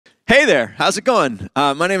Hey there, how's it going?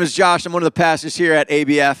 My name is Josh. I'm one of the pastors here at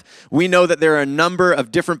ABF. We know that there are a number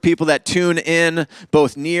of different people that tune in,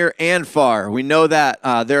 both near and far. We know that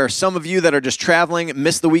there are some of you that are just traveling,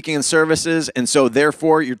 miss the weekend services, and so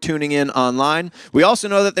therefore you're tuning in online. We also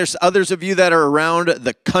know that there's others of you that are around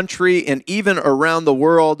the country and even around the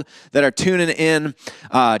world that are tuning in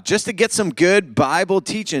just to get some good Bible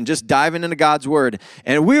teaching, just diving into God's Word.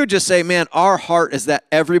 And we would just say, man, our heart is that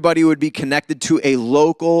everybody would be connected to a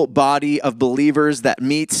local body of believers that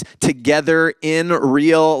meets together in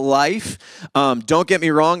real life. Don't get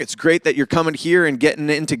me wrong, it's great that you're coming here and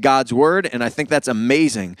getting into God's Word, and I think that's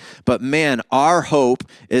amazing. But man, our hope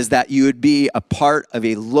is that you would be a part of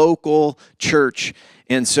a local church.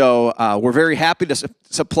 And so we're very happy to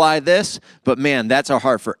supply this, but man, that's our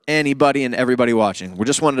heart for anybody and everybody watching. We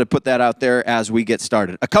just wanted to put that out there as we get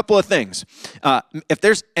started. A couple of things. If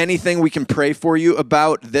there's anything we can pray for you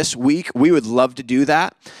about this week, we would love to do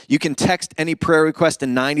that. You can text any prayer request to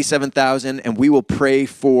 97,000 and we will pray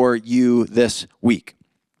for you this week.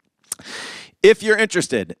 If you're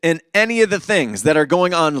interested in any of the things that are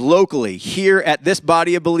going on locally here at this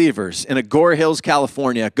body of believers in Agora Hills,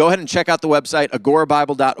 California, go ahead and check out the website,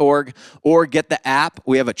 agorabible.org, or get the app.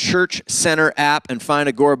 We have a church center app, and find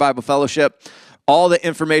Agora Bible Fellowship. All the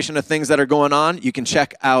information of things that are going on, you can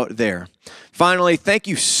check out there. Finally, thank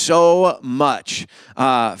you so much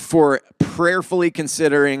for prayerfully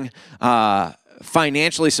considering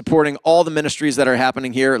financially supporting all the ministries that are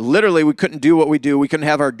happening here. Literally, we couldn't do what we do. We couldn't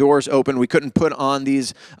have our doors open. We couldn't put on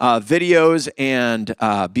these videos and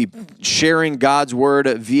be sharing God's Word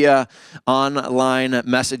via online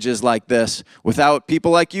messages like this without people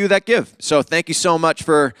like you that give. So thank you so much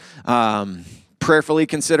for prayerfully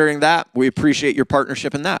considering that. We appreciate your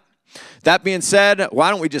partnership in that. That being said, why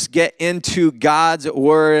don't we just get into God's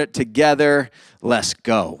Word together? Let's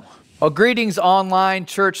go. Well, greetings, online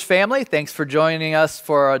church family. Thanks for joining us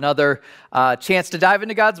for another chance to dive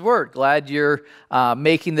into God's Word. Glad you're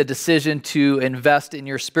making the decision to invest in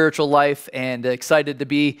your spiritual life, and excited to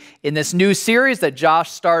be in this new series that Josh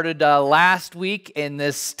started last week in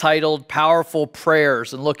this titled Powerful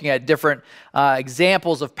Prayers, and looking at different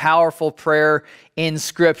examples of powerful prayer in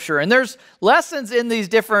Scripture. And there's lessons in these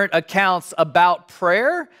different accounts about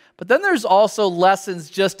prayer, but then there's also lessons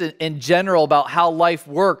just in general about how life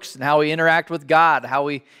works and how we interact with God, how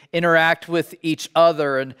we interact with each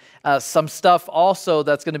other, and some stuff also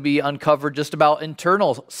that's going to be uncovered just about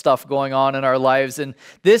internal stuff going on in our lives. And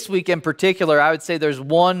this week in particular, I would say there's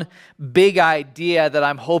one big idea that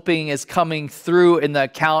I'm hoping is coming through in the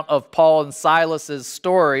account of Paul and Silas's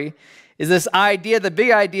story, is this idea, the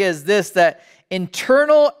big idea is this, that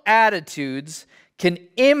internal attitudes can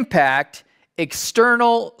impact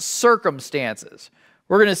external circumstances.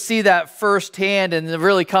 We're going to see that firsthand and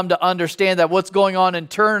really come to understand that what's going on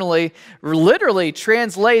internally literally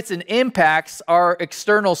translates and impacts our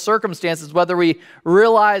external circumstances, whether we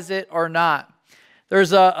realize it or not.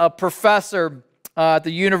 There's a professor at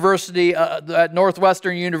the university, at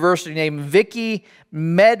Northwestern University, named Vicky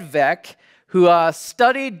Medvec, who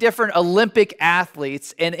studied different Olympic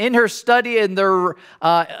athletes, and in her study and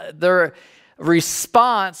their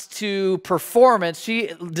response to performance,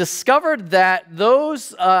 she discovered that those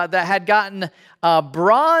that had gotten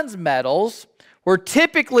bronze medals were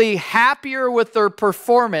typically happier with their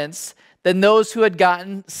performance than those who had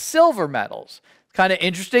gotten silver medals. Kind of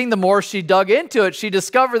interesting. The more she dug into it, she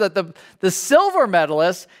discovered that the silver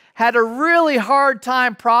medalists had a really hard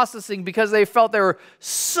time processing because they felt they were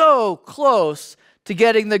so close to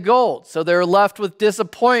getting the gold. So they were left with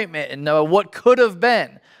disappointment and what could have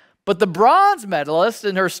been. But the bronze medalists,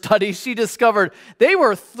 in her study, she discovered they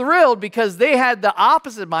were thrilled because they had the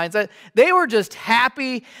opposite mindset. They were just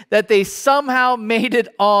happy that they somehow made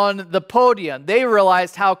it on the podium. They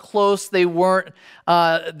realized how close they weren't,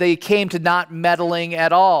 they came to not medaling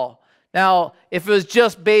at all. Now, if it was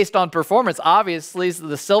just based on performance, obviously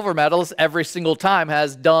the silver medalist every single time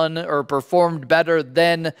has done or performed better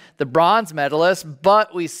than the bronze medalist,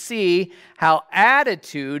 but we see how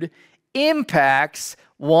attitude impacts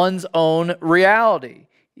one's own reality.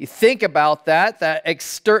 You think about that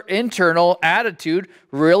internal attitude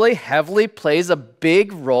really heavily plays a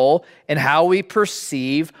big role in how we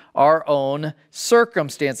perceive our own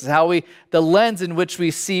circumstances, the lens in which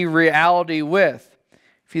we see reality with.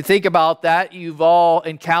 If you think about that, you've all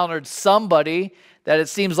encountered somebody that it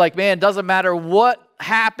seems like, man, it doesn't matter what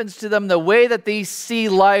happens to them, the way that they see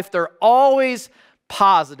life, they're always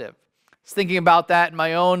positive. was thinking about that in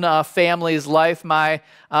my own family's life. My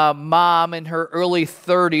mom in her early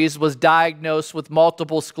 30s was diagnosed with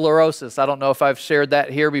multiple sclerosis. I don't know if I've shared that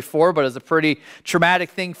here before, but it's a pretty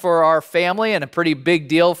traumatic thing for our family and a pretty big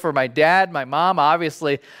deal for my dad, my mom.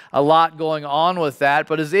 Obviously, a lot going on with that.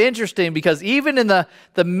 But it's interesting because even in the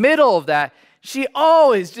middle of that, she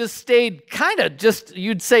always just stayed kind of just,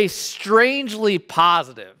 you'd say, strangely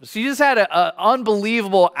positive. She just had an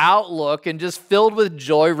unbelievable outlook and just filled with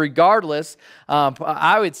joy regardless,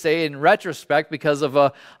 I would say in retrospect, because of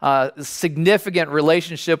a significant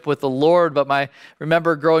relationship with the Lord. But I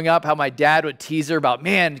remember growing up how my dad would tease her about,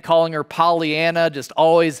 man, calling her Pollyanna, just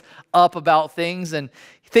always up about things. And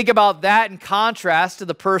think about that in contrast to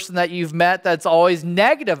the person that you've met that's always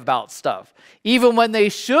negative about stuff, even when they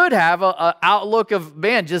should have an outlook of,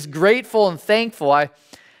 man, just grateful and thankful. I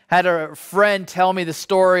had a friend tell me the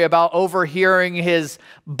story about overhearing his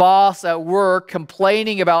boss at work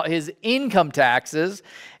complaining about his income taxes.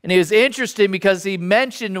 And it was interesting because he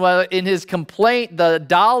mentioned in his complaint the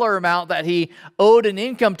dollar amount that he owed in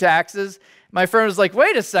income taxes. My friend was like,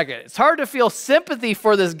 wait a second, it's hard to feel sympathy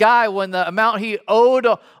for this guy when the amount he owed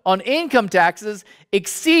on income taxes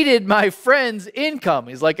exceeded my friend's income.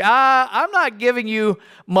 He's like, I'm not giving you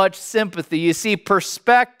much sympathy. You see,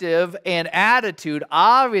 perspective and attitude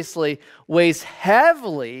obviously weighs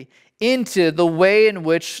heavily into the way in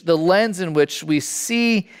which, the lens in which we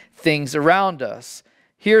see things around us.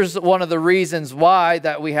 Here's one of the reasons why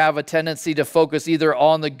that we have a tendency to focus either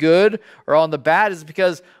on the good or on the bad is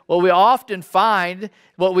because what we often find,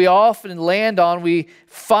 what we often land on, we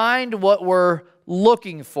find what we're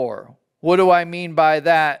looking for. What do I mean by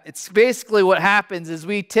that? It's basically what happens is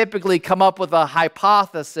we typically come up with a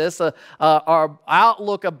hypothesis, our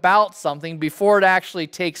outlook about something before it actually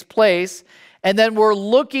takes place, and then we're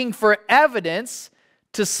looking for evidence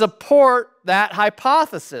to support that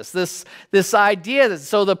hypothesis, this idea.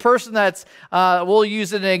 So the person that's, we'll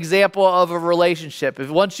use an example of a relationship. If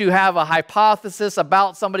once you have a hypothesis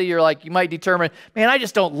about somebody, you're like, you might determine, man, I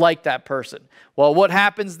just don't like that person. Well, what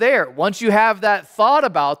happens there? Once you have that thought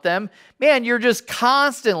about them, man, you're just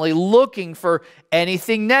constantly looking for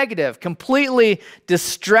anything negative, completely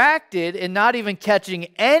distracted and not even catching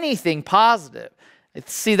anything positive. I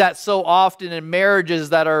see that so often in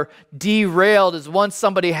marriages that are derailed is once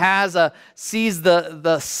somebody sees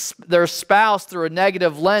their spouse through a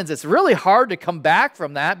negative lens, it's really hard to come back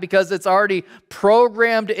from that because it's already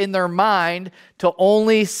programmed in their mind to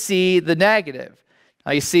only see the negative.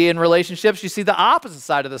 Now you see in relationships, you see the opposite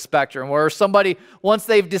side of the spectrum where somebody, once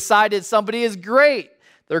they've decided somebody is great,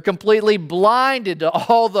 they're completely blinded to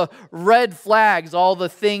all the red flags, all the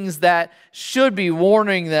things that should be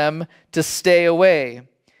warning them to stay away.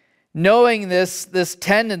 Knowing this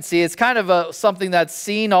tendency, it's kind of something that's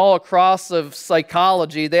seen all across of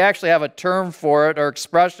psychology. They actually have a term for it or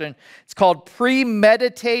expression. It's called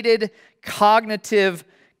premeditated cognitive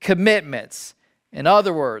commitments. In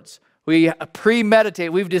other words, we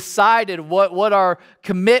premeditate. We've decided what our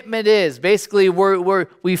commitment is. Basically,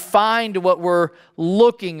 we find what we're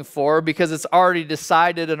looking for because it's already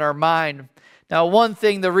decided in our mind. Now,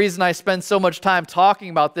 the reason I spend so much time talking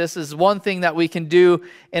about this is one thing that we can do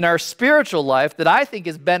in our spiritual life that I think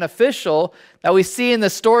is beneficial, that we see in the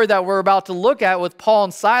story that we're about to look at with Paul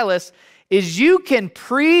and Silas, is you can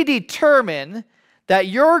predetermine that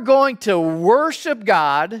you're going to worship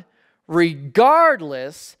God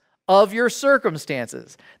regardless of your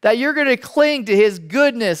circumstances, that you're going to cling to His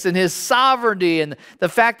goodness and His sovereignty and the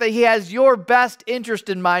fact that He has your best interest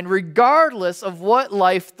in mind regardless of what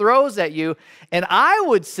life throws at you. And I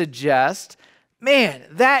would suggest, man,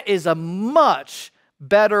 that is a much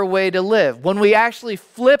better way to live. When we actually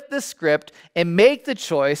flip the script and make the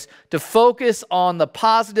choice to focus on the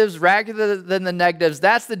positives rather than the negatives,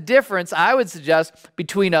 that's the difference, I would suggest,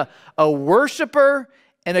 between a worshiper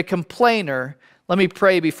and a complainer. Let me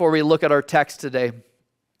pray before we look at our text today.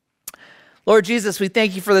 Lord Jesus, we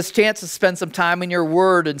thank you for this chance to spend some time in your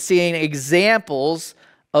word and seeing examples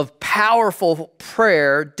of powerful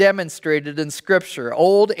prayer demonstrated in Scripture,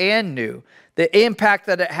 old and new. The impact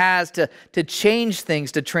that it has to change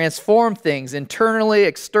things, to transform things internally,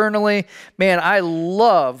 externally. Man, I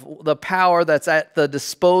love the power that's at the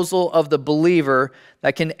disposal of the believer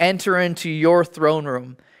that can enter into your throne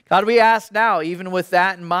room. God, we ask now, even with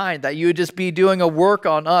that in mind, that you would just be doing a work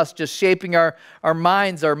on us, just shaping our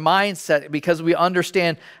minds, our mindset, because we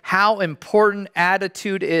understand how important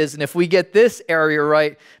attitude is. And if we get this area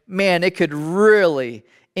right, man, it could really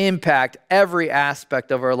impact every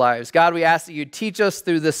aspect of our lives. God, we ask that you teach us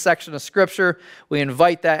through this section of Scripture. We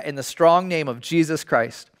invite that in the strong name of Jesus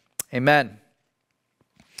Christ. Amen.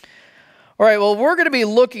 All right, well, we're going to be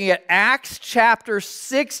looking at Acts chapter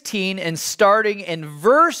 16 and starting in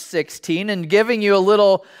verse 16 and giving you a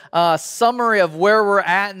little summary of where we're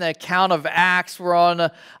at in the account of Acts. We're on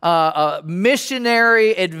a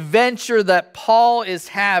missionary adventure that Paul is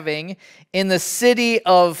having in the city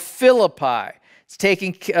of Philippi. It's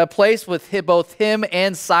taking place with both him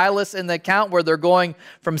and Silas in the account where they're going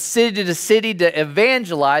from city to city to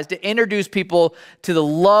evangelize, to introduce people to the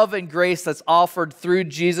love and grace that's offered through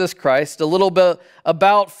Jesus Christ. A little bit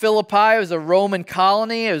about Philippi. It was a Roman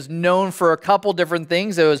colony. It was known for a couple different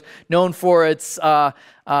things. It was known for its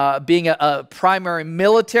being a primary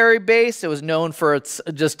military base. It was known for its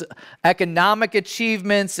just economic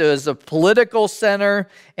achievements. It was a political center.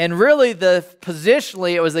 And really,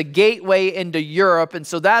 positionally, it was a gateway into Europe. And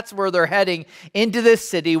so that's where they're heading into this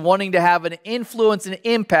city, wanting to have an influence and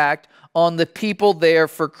impact on the people there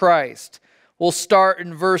for Christ. We'll start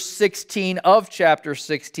in verse 16 of chapter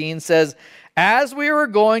 16. It says, "As we were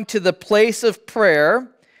going to the place of prayer,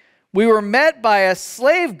 we were met by a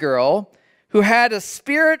slave girl who had a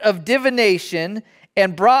spirit of divination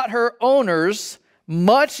and brought her owners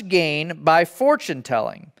much gain by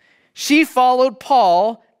fortune-telling. She followed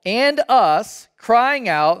Paul and us, crying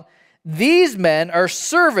out, 'These men are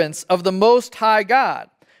servants of the Most High God,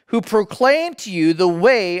 who proclaim to you the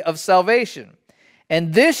way of salvation.'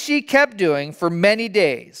 And this she kept doing for many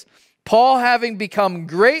days. Paul, having become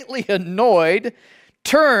greatly annoyed,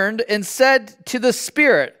 turned and said to the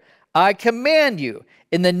spirit, 'I command you,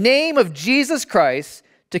 in the name of Jesus Christ,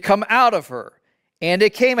 to come out of her.' And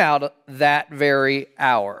it came out that very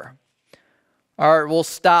hour." All right, we'll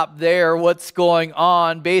stop there. What's going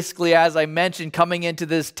on? Basically, as I mentioned, coming into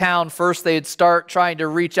this town, first they'd start trying to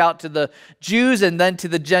reach out to the Jews and then to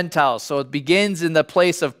the Gentiles. So it begins in the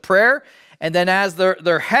place of prayer. And then as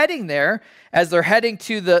they're heading there, as they're heading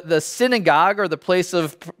to the synagogue or the place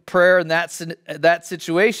of prayer in that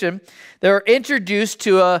situation, they're introduced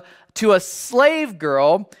to a slave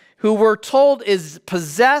girl who we're told is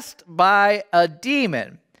possessed by a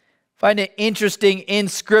demon. I find it interesting in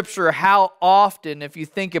Scripture how often, if you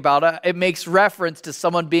think about it, it makes reference to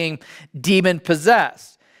someone being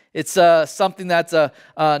demon-possessed. It's something that's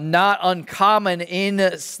not uncommon in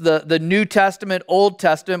the New Testament, Old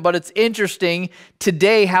Testament, but it's interesting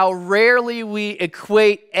today how rarely we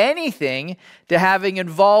equate anything to having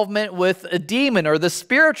involvement with a demon or the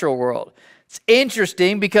spiritual world. It's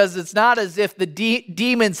interesting because it's not as if the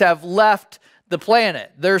demons have left the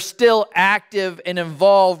planet. They're still active and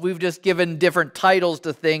involved. We've just given different titles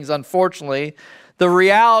to things, unfortunately. The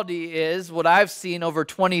reality is, what I've seen over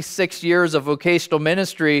 26 years of vocational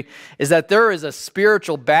ministry is that there is a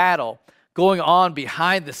spiritual battle going on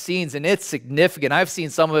behind the scenes, and it's significant. I've seen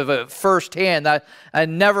some of it firsthand. I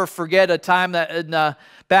never forget a time that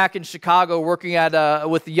back in Chicago working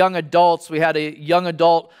with young adults, we had a young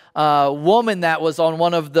adult woman that was on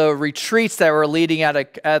one of the retreats that we're leading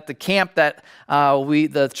at the camp that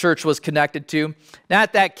the church was connected to. And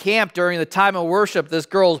at that camp, during the time of worship, this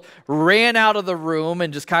girl ran out of the room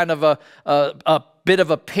and just kind of a bit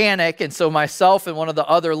of a panic. And so myself and one of the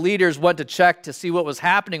other leaders went to check to see what was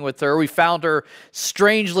happening with her. We found her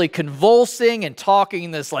strangely convulsing and talking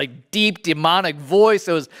in this like deep demonic voice.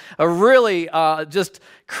 It was a really just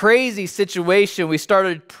crazy situation. We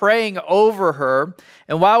started praying over her.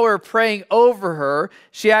 And while we were praying over her,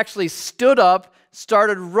 she actually stood up,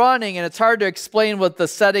 started running, and it's hard to explain what the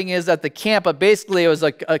setting is at the camp, but basically it was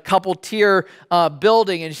a couple tier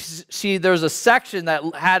building, and there's a section that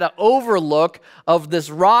had an overlook of this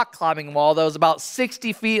rock climbing wall that was about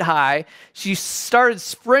 60 feet high. She started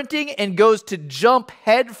sprinting and goes to jump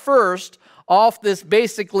head first off this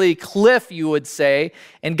basically cliff, you would say.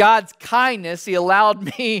 In God's kindness, he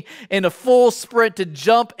allowed me in a full sprint to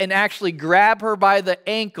jump and actually grab her by the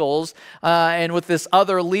ankles, and with this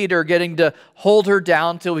other leader getting to hold her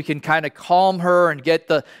down till we can kind of calm her and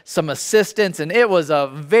get some assistance. And it was a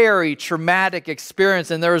very traumatic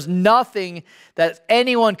experience, and there was nothing that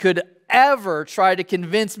anyone could ever try to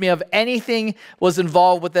convince me of anything was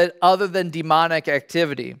involved with it other than demonic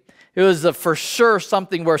activity. It was for sure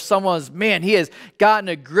something where someone's, man, he has gotten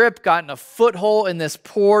a grip, gotten a foothold in this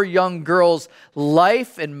poor young girl's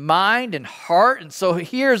life and mind and heart. And so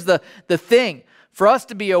here's the thing. For us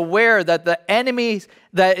to be aware that the enemy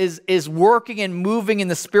that is working and moving in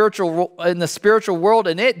the spiritual world,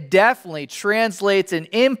 and it definitely translates and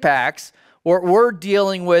impacts what we're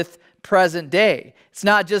dealing with present day. It's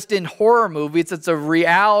not just in horror movies, it's a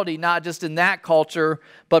reality, not just in that culture,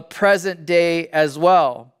 but present day as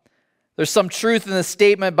well. There's some truth in the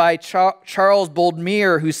statement by Charles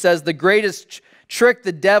Boldmere, who says the greatest trick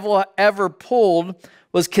the devil ever pulled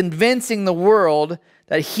was convincing the world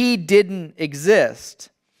that he didn't exist.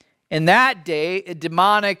 In that day,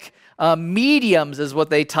 demonic mediums is what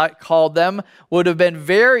they called them, would have been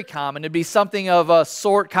very common. It'd be something of a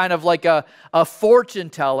sort, kind of like a fortune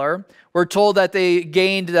teller. We're told that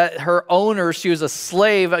that her owner, she was a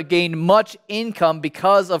slave, gained much income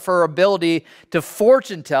because of her ability to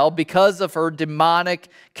fortune tell, because of her demonic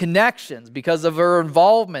connections, because of her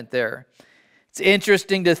involvement there. It's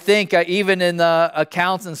interesting to think, even in the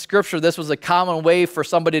accounts in Scripture, this was a common way for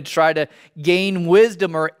somebody to try to gain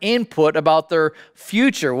wisdom or input about their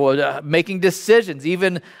future, making decisions.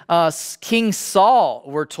 Even King Saul,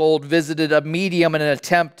 we're told, visited a medium in an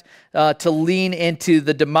attempt to lean into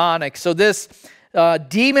the demonic. So this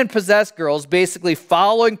demon-possessed girl is basically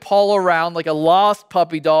following Paul around like a lost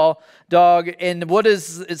puppy dog. And what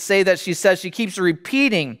does it say that she says? She keeps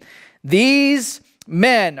repeating, "These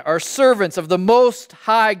men are servants of the Most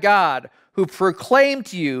High God who proclaim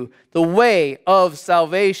to you the way of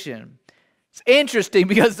salvation." It's interesting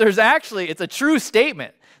because it's a true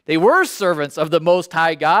statement. They were servants of the Most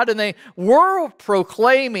High God, and they were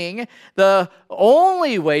proclaiming the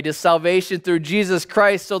only way to salvation through Jesus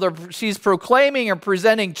Christ. So she's proclaiming and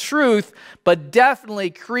presenting truth, but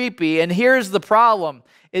definitely creepy. And here's the problem,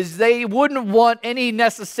 is they wouldn't want any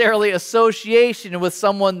necessarily association with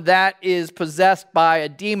someone that is possessed by a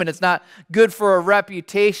demon. It's not good for a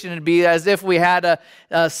reputation. It'd be as if we had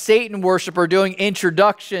a Satan worshiper doing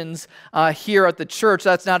introductions here at the church.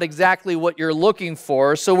 That's not exactly what you're looking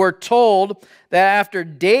for. So we're told that after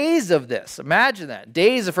days of this, imagine that,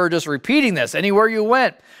 days of her just repeating this anywhere you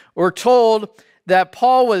went, we're told that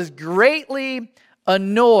Paul was greatly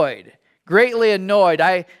annoyed. Greatly annoyed.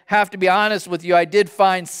 I have to be honest with you, I did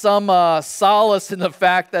find some solace in the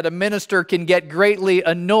fact that a minister can get greatly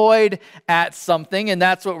annoyed at something, and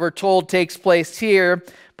that's what we're told takes place here.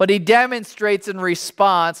 But he demonstrates in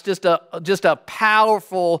response just a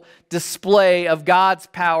powerful display of God's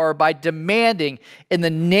power by demanding in the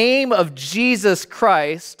name of Jesus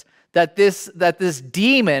Christ that this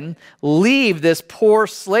demon leave this poor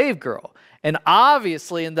slave girl. And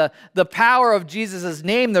obviously, in the power of Jesus'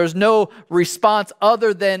 name, there's no response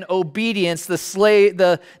other than obedience.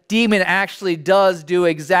 The demon actually does do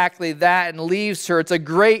exactly that and leaves her. It's a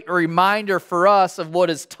great reminder for us of what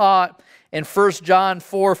is taught in 1 John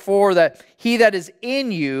 4:4, that he that is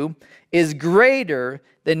in you is greater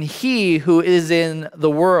than he who is in the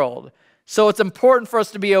world. So it's important for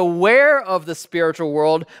us to be aware of the spiritual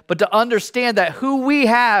world, but to understand that who we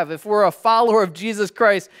have, if we're a follower of Jesus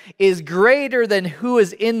Christ, is greater than who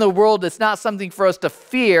is in the world. It's not something for us to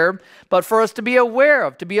fear, but for us to be aware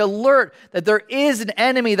of, to be alert that there is an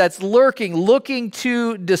enemy that's lurking, looking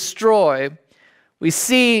to destroy. We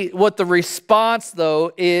see what the response,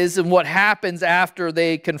 though, is and what happens after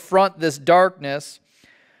they confront this darkness.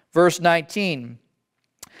 Verse 19.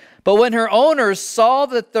 But when her owners saw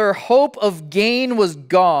that their hope of gain was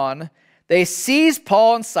gone, they seized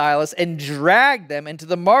Paul and Silas and dragged them into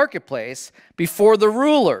the marketplace before the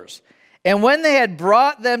rulers. And when they had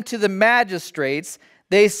brought them to the magistrates,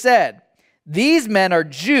 they said, "These men are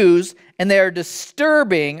Jews, and they are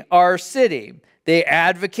disturbing our city. They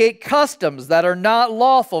advocate customs that are not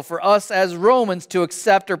lawful for us as Romans to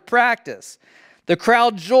accept or practice." The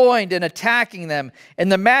crowd joined in attacking them,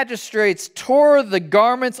 and the magistrates tore the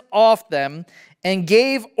garments off them and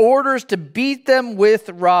gave orders to beat them with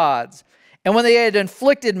rods. And when they had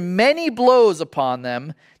inflicted many blows upon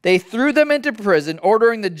them, they threw them into prison,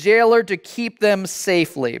 ordering the jailer to keep them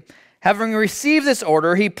safely. Having received this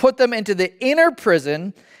order, he put them into the inner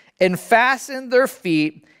prison and fastened their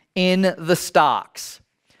feet in the stocks.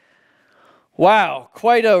 Wow,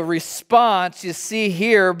 quite a response. You see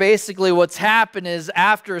here, basically what's happened is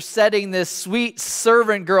after setting this sweet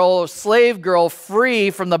servant girl, slave girl,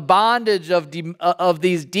 free from the bondage of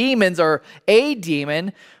these demons, or a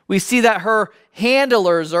demon, we see that her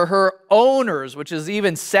handlers or her owners, which is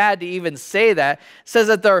even sad to even say that, says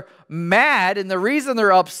that they're mad, and the reason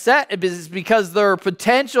they're upset is because their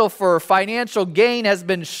potential for financial gain has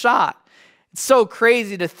been shot. It's so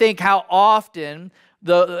crazy to think how often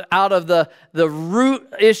out of the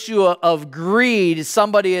root issue of greed,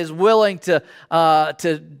 somebody is willing to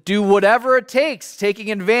do whatever it takes,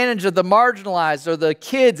 taking advantage of the marginalized or the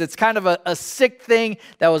kids. It's kind of a sick thing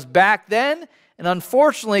that was back then, and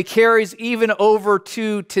unfortunately carries even over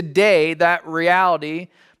to today, that reality.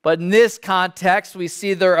 But in this context, we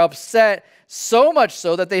see they're upset, so much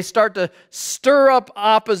so that they start to stir up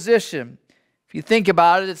opposition. If you think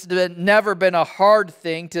about it, it's never been a hard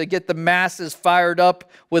thing to get the masses fired up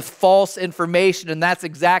with false information, and that's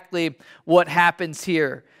exactly what happens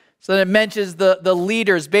here. So then it mentions the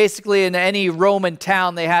leaders. Basically, in any Roman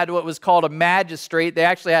town, they had what was called a magistrate. They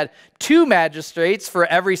actually had 2 magistrates for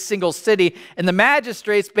every single city. And the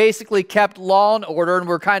magistrates basically kept law and order and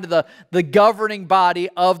were kind of the governing body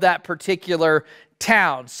of that particular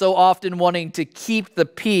town, so often wanting to keep the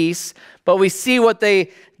peace. But we see what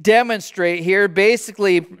they demonstrate here,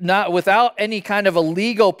 basically not without any kind of a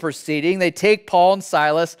legal proceeding. They take Paul and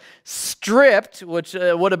Silas, stripped, which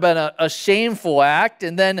would have been a shameful act,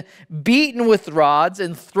 and then beaten with rods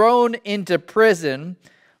and thrown into prison.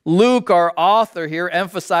 Luke, our author here,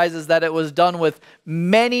 emphasizes that it was done with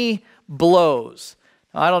many blows.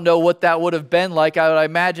 I don't know what that would have been like. I would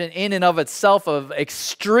imagine in and of itself of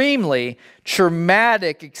extremely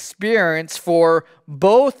traumatic experience for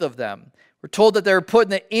both of them. We're told that they were put in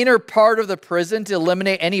the inner part of the prison to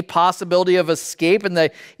eliminate any possibility of escape, and they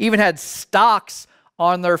even had stocks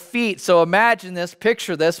on their feet. So imagine this,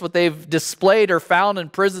 picture this, what they've displayed or found in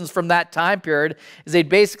prisons from that time period is they'd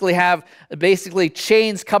basically have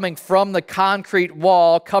chains coming from the concrete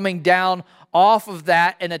wall, coming down off of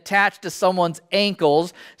that and attached to someone's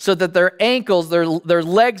ankles, so that their ankles, their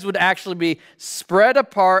legs would actually be spread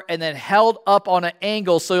apart and then held up on an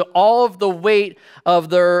angle, so all of the weight of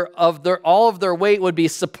their weight would be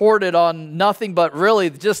supported on nothing but really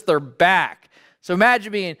just their back. So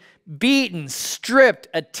imagine being beaten, stripped,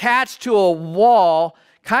 attached to a wall,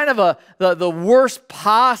 kind of the worst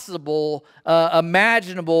possible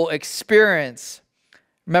imaginable experience.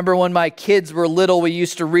 Remember when my kids were little, we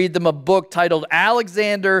used to read them a book titled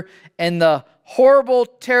Alexander and the Horrible,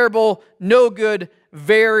 Terrible, No Good,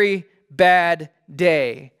 Very Bad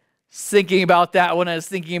Day. Thinking about that when I was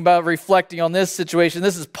thinking about reflecting on this situation.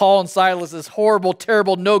 This is Paul and Silas's horrible,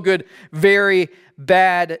 terrible, no good, very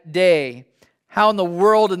bad day. How in the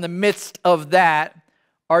world, in the midst of that,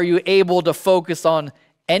 are you able to focus on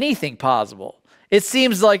anything possible? It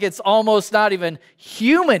seems like it's almost not even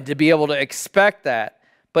human to be able to expect that.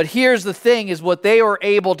 But here's the thing, is what they were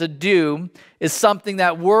able to do is something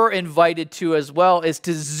that we're invited to as well, is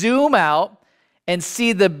to zoom out and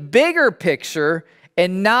see the bigger picture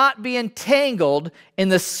and not be entangled in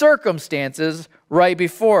the circumstances right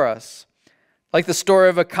before us. Like the story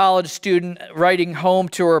of a college student writing home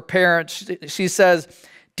to her parents. She says,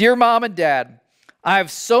 "Dear Mom and Dad, I have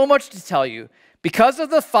so much to tell you. Because of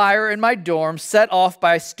the fire in my dorm set off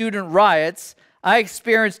by student riots, I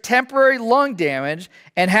experienced temporary lung damage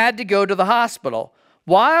and had to go to the hospital.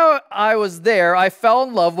 While I was there, I fell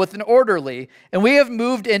in love with an orderly, and we have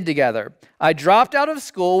moved in together. I dropped out of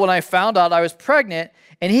school when I found out I was pregnant,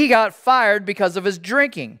 and he got fired because of his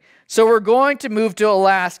drinking. So we're going to move to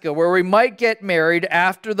Alaska, where we might get married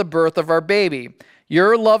after the birth of our baby.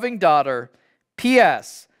 Your loving daughter.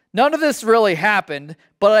 P.S. None of this really happened,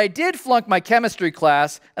 but I did flunk my chemistry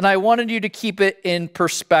class, and I wanted you to keep it in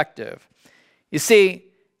perspective." You see,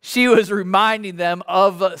 she was reminding them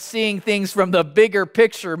of seeing things from the bigger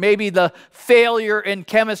picture. Maybe the failure in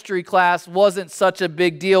chemistry class wasn't such a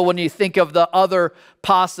big deal when you think of the other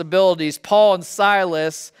possibilities. Paul and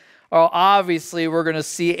Silas are obviously, we're going to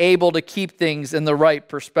see, able to keep things in the right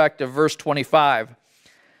perspective. Verse 25.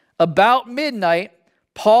 About midnight,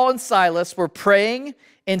 Paul and Silas were praying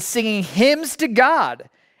and singing hymns to God,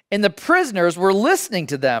 and the prisoners were listening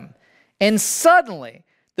to them. And suddenly,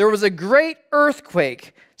 there was a great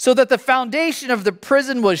earthquake, so that the foundation of the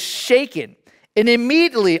prison was shaken. And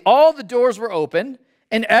immediately all the doors were open,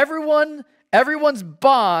 and everyone's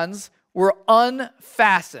bonds were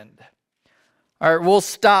unfastened. All right, we'll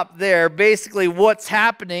stop there. Basically, what's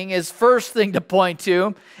happening is, first thing to point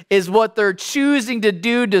to is what they're choosing to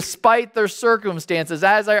do despite their circumstances.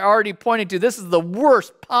 As I already pointed to, this is the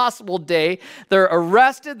worst possible day. They're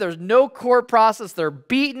arrested. There's no court process. They're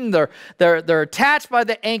beaten. They're attached by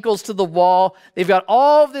the ankles to the wall. They've got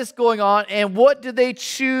all of this going on. And what do they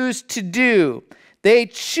choose to do? They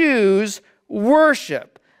choose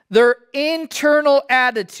worship. Their internal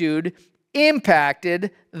attitude impacted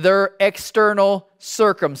their external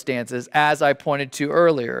circumstances, as I pointed to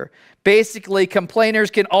earlier. Basically, complainers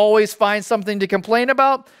can always find something to complain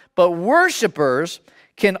about, but worshipers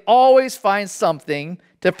can always find something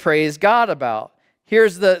to praise God about.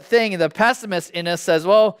 Here's the thing, the pessimist in us says,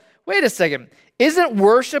 well, wait a second, isn't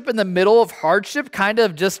worship in the middle of hardship kind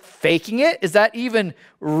of just faking it? Is that even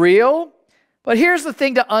real? But here's the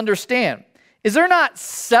thing to understand. Is they're not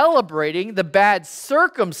celebrating the bad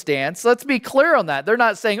circumstance. Let's be clear on that. They're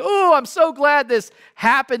not saying, oh, I'm so glad this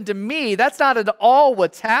happened to me. That's not at all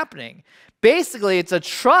what's happening. Basically, it's a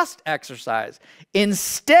trust exercise.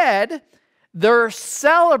 Instead, they're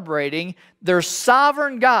celebrating their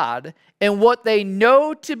sovereign God and what they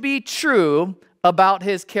know to be true about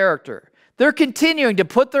his character. They're continuing to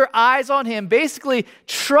put their eyes on him, basically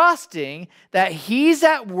trusting that he's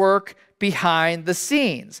at work behind the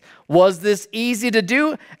scenes. Was this easy to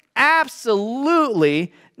do?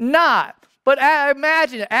 Absolutely not. But I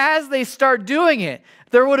imagine as they start doing it,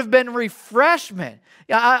 there would have been refreshment.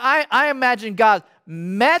 I imagine God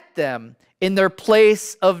met them in their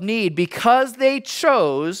place of need because they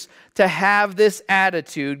chose to have this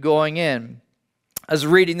attitude going in. I was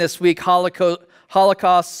reading this week,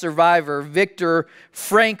 Holocaust survivor Viktor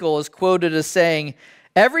Frankl is quoted as saying,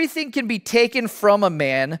 "Everything can be taken from a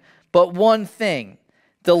man, but one thing.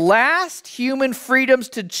 The last human freedom is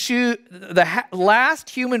to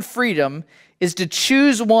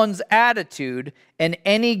choose one's attitude in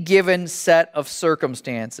any given set of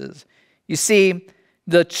circumstances." You see,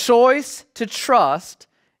 the choice to trust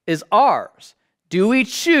is ours. Do we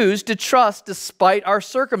choose to trust despite our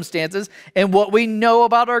circumstances and what we know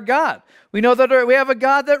about our God? We know that we have a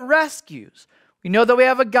God that rescues. We know that we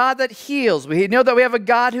have a God that heals. We know that we have a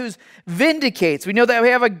God who vindicates. We know that we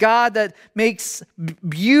have a God that makes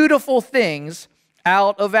beautiful things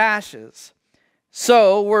out of ashes.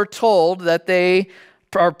 So we're told that they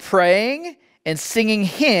are praying and singing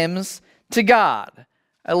hymns to God.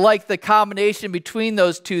 I like the combination between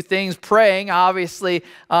those two things. Praying, obviously,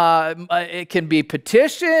 it can be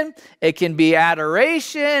petition, it can be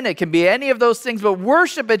adoration, it can be any of those things. But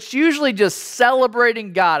worship, it's usually just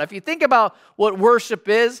celebrating God. If you think about what worship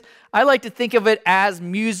is, I like to think of it as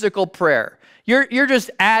musical prayer. You're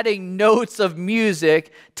just adding notes of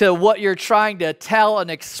music to what you're trying to tell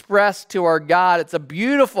and express to our God. It's a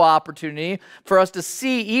beautiful opportunity for us to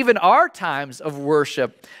see even our times of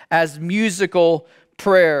worship as musical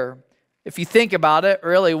prayer. If you think about it,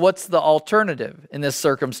 really, what's the alternative in this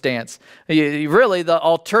circumstance? Really, the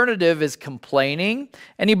alternative is complaining.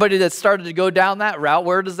 Anybody that started to go down that route,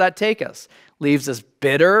 where does that take us? Leaves us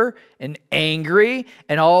bitter and angry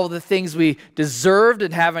and all the things we deserved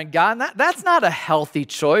and haven't gotten. That's not a healthy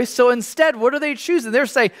choice. So instead, what are they choosing? They're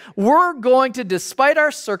saying, we're going to, despite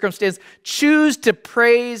our circumstance, choose to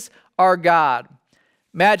praise our God.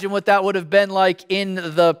 Imagine what that would have been like in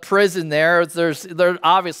the prison there. They're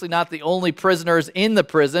obviously not the only prisoners in the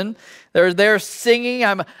prison. They're singing.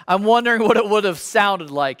 I'm wondering what it would have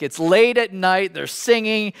sounded like. It's late at night. They're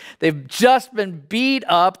singing. They've just been beat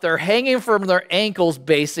up. They're hanging from their ankles,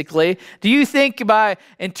 basically. Do you think by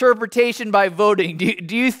interpretation, by voting,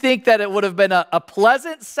 do you think that it would have been a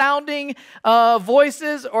pleasant sounding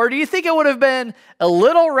voices? Or do you think it would have been a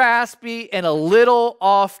little raspy and a little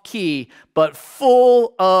off key, but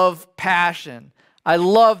full of passion? I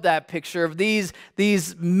love that picture of these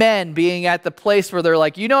men being at the place where they're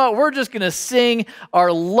like, you know what, we're just going to sing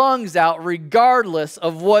our lungs out regardless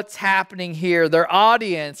of what's happening here. Their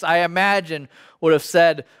audience, I imagine, would have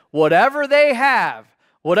said, whatever they have,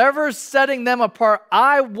 whatever's setting them apart,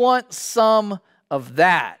 I want some of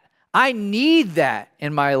that. I need that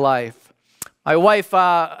in my life. My wife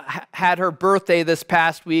had her birthday this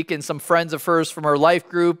past week, and some friends of hers from her life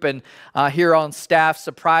group and here on staff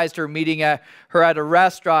surprised her, meeting her at a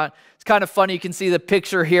restaurant. It's kind of funny. You can see the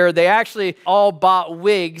picture here. They actually all bought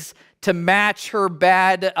wigs to match her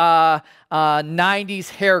bad 90s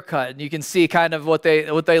haircut. And you can see kind of what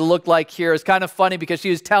they look like here. It's kind of funny because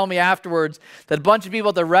she was telling me afterwards that a bunch of people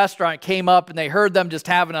at the restaurant came up and they heard them just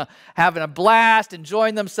having a blast,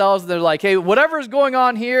 enjoying themselves. And they're like, hey, whatever's going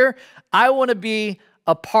on here, I want to be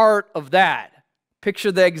a part of that.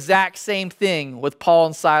 Picture the exact same thing with Paul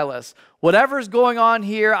and Silas. Whatever's going on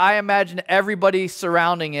here, I imagine everybody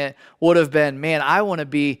surrounding it would have been, man, I want to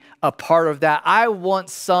be a part of that. I want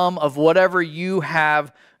some of whatever you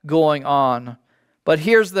have going on. But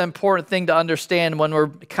here's the important thing to understand when we're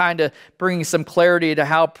kind of bringing some clarity to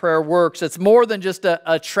how prayer works. It's more than just an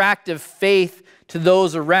attractive faith to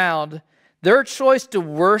those around. Their choice to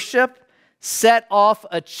worship set off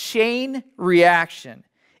a chain reaction.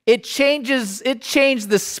 It changed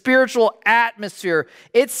the spiritual atmosphere.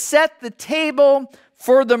 It set the table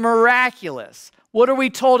for the miraculous. What are we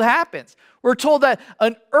told happens? We're told that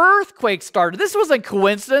an earthquake started. This wasn't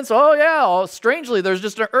coincidence. Oh yeah, strangely, there's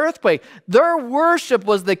just an earthquake. Their worship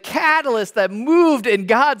was the catalyst that moved in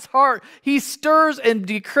God's heart. He stirs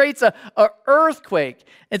and creates an earthquake.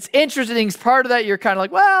 It's interesting. As part of that, you're kind of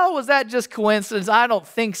like, well, was that just coincidence? I don't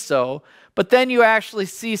think so. But then you actually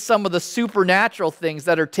see some of the supernatural things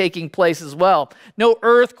that are taking place as well. No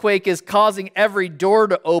earthquake is causing every door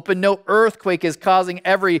to open. No earthquake is causing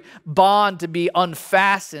every bond to be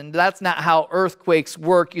unfastened. That's not how earthquakes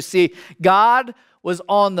work. You see, God was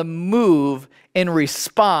on the move in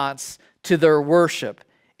response to their worship.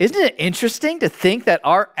 Isn't it interesting to think that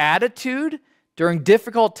our attitude during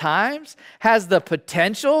difficult times has the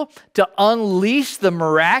potential to unleash the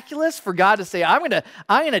miraculous, for God to say, I'm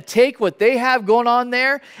gonna take what they have going on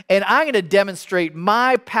there and I'm gonna demonstrate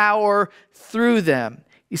my power through them.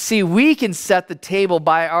 You see, we can set the table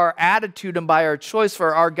by our attitude and by our choice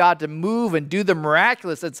for our God to move and do the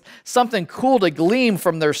miraculous. It's something cool to glean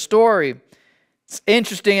from their story. It's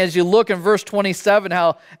interesting as you look in verse 27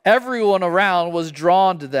 how everyone around was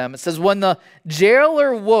drawn to them. It says, when the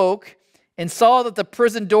jailer woke and saw that the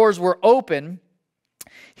prison doors were open,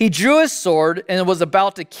 he drew his sword and was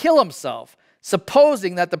about to kill himself,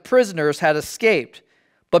 supposing that the prisoners had escaped.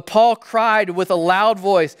 But Paul cried with a loud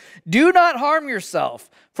voice, "Do not harm yourself,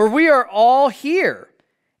 for we are all here."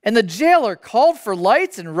 And the jailer called for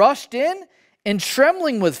lights and rushed in, and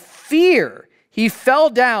trembling with fear, he fell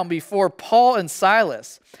down before Paul and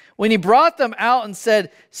Silas. When he brought them out and said,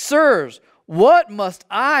 "Sirs, what must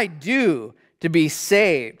I do to be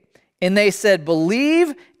saved?" And they said,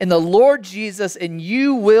 "Believe in the Lord Jesus, and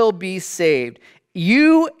you will be saved,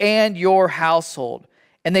 you and your household."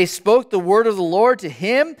 And they spoke the word of the Lord to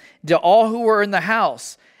him, to all who were in the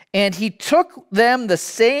house. And he took them the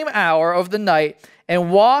same hour of the night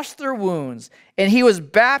and washed their wounds. And he was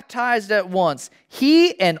baptized at once,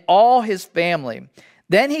 he and all his family.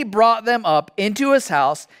 Then he brought them up into his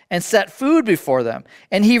house and set food before them.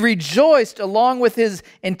 And he rejoiced along with his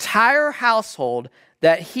entire household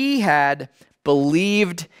that he had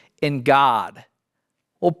believed in God.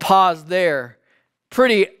 We'll pause there.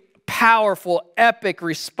 Pretty powerful, epic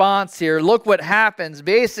response here. Look what happens.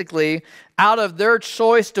 Basically, out of their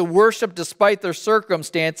choice to worship despite their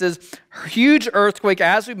circumstances, huge earthquake,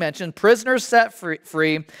 as we mentioned, prisoners set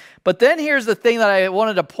free. But then here's the thing that I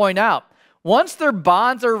wanted to point out. Once their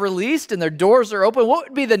bonds are released and their doors are open, what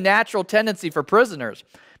would be the natural tendency for prisoners?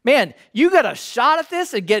 Man, you got a shot at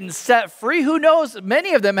this and getting set free. Who knows?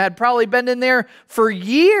 Many of them had probably been in there for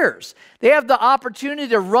years. They have the opportunity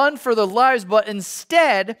to run for their lives, but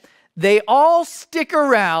instead, they all stick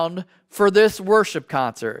around for this worship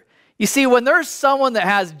concert. You see, when there's someone that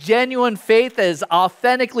has genuine faith that is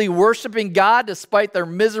authentically worshiping God despite their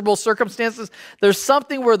miserable circumstances, there's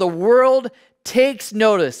something where the world takes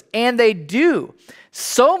notice, and they do.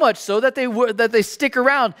 So much so that they stick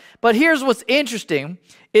around. But here's what's interesting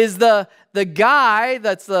is the guy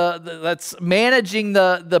that's managing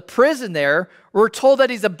the prison there, we're told that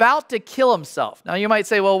he's about to kill himself. Now you might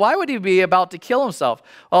say, well, why would he be about to kill himself?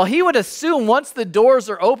 Well, he would assume once the doors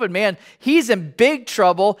are open, man, he's in big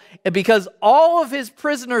trouble because all of his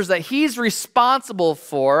prisoners that he's responsible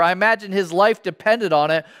for, I imagine his life depended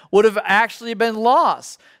on it, would have actually been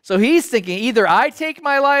lost. So he's thinking either I take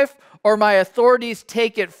my life or my authorities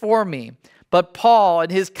take it for me. But Paul, in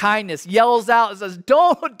his kindness, yells out and says,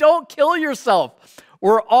 don't kill yourself.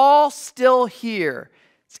 We're all still here.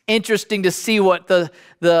 It's interesting to see what the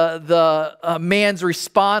man's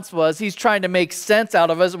response was. He's trying to make sense out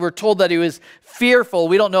of it. We're told that he was fearful.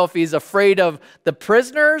 We don't know if he's afraid of the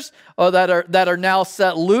prisoners or that are now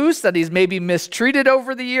set loose, that he's maybe mistreated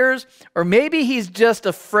over the years, or maybe he's just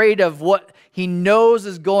afraid of what he knows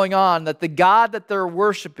is going on, that the God that they're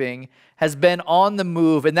worshiping has been on the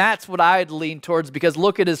move. And that's what I'd lean towards, because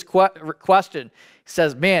look at his question. He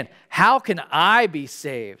says, man, how can I be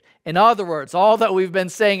saved? In other words, all that we've been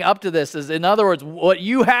saying up to this is, in other words, what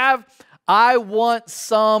you have, I want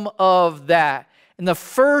some of that. And the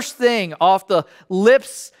first thing off their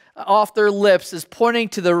lips is pointing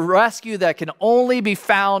to the rescue that can only be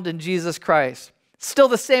found in Jesus Christ. Still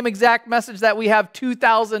the same exact message that we have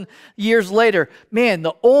 2,000 years later. Man,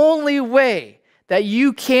 the only way that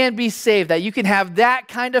you can be saved, that you can have that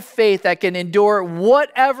kind of faith that can endure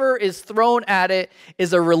whatever is thrown at it,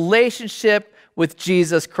 is a relationship with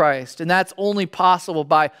Jesus Christ. And that's only possible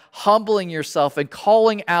by humbling yourself and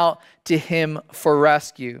calling out to him for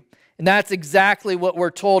rescue. And that's exactly what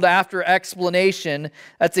we're told after explanation.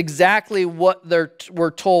 That's exactly what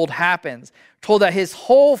we're told happens. We're told that his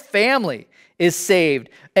whole family is saved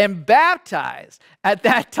and baptized at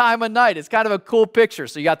that time of night. It's kind of a cool picture.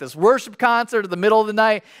 So you got this worship concert in the middle of the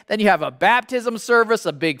night, then you have a baptism service,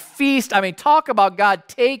 a big feast. I mean, talk about God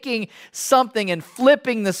taking something and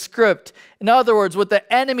flipping the script. In other words, what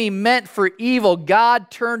the enemy meant for evil,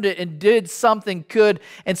 God turned it and did something good.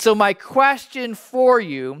 And so my question for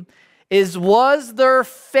you is, was their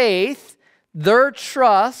faith, their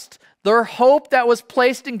trust, their hope that was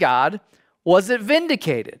placed in God, was it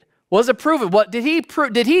vindicated? Was it proven? What did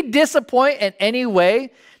he disappoint in any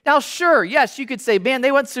way? Now, sure, yes, you could say, man,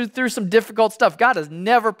 they went through some difficult stuff. God has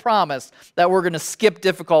never promised that we're going to skip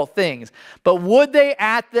difficult things. But would they,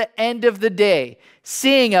 at the end of the day,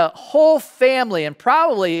 seeing a whole family, and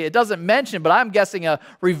probably, it doesn't mention, but I'm guessing a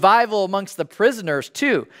revival amongst the prisoners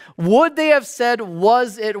too, would they have said,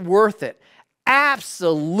 was it worth it?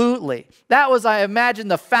 Absolutely. That was, I imagine,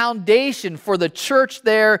 the foundation for the church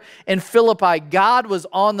there in Philippi. God was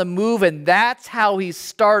on the move, and that's how he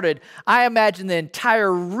started. I imagine the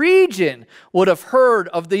entire region would have heard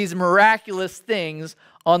of these miraculous things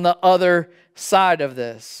on the other side of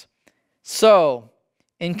this. So,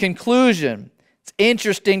 in conclusion, it's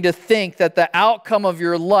interesting to think that the outcome of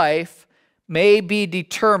your life may be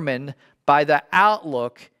determined by the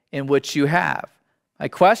outlook in which you have. My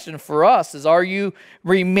question for us is, are you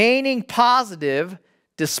remaining positive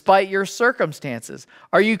despite your circumstances?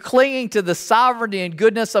 Are you clinging to the sovereignty and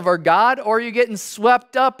goodness of our God, or are you getting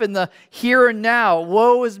swept up in the here and now?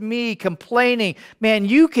 Woe is me, complaining. Man,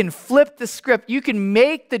 you can flip the script. You can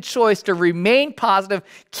make the choice to remain positive,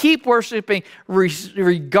 keep worshiping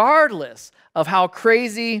regardless of how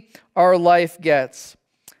crazy our life gets.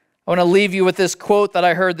 I want to leave you with this quote that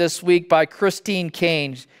I heard this week by Christine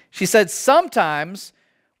Kane. She said, sometimes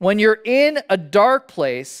when you're in a dark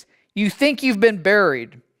place, you think you've been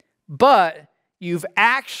buried, but you've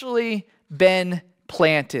actually been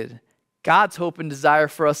planted. God's hope and desire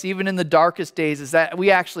for us, even in the darkest days, is that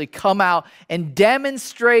we actually come out and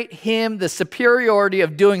demonstrate him, the superiority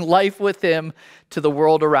of doing life with him to the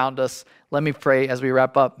world around us. Let me pray as we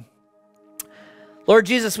wrap up. Lord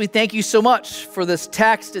Jesus, we thank you so much for this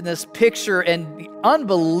text and this picture and the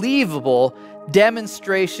unbelievable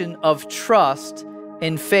demonstration of trust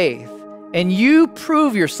and faith. And you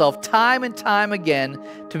prove yourself time and time again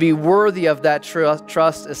to be worthy of that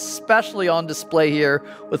trust, especially on display here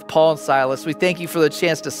with Paul and Silas. We thank you for the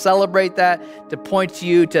chance to celebrate that, to point to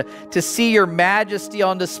you, to see your majesty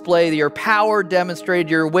on display, your power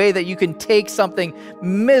demonstrated, your way that you can take something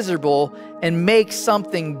miserable and make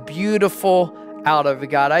something beautiful out of it,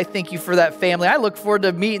 God. I thank you for that family. I look forward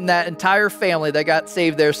to meeting that entire family that got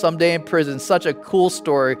saved there someday in prison. Such a cool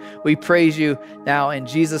story. We praise you now in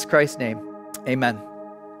Jesus Christ's name. Amen.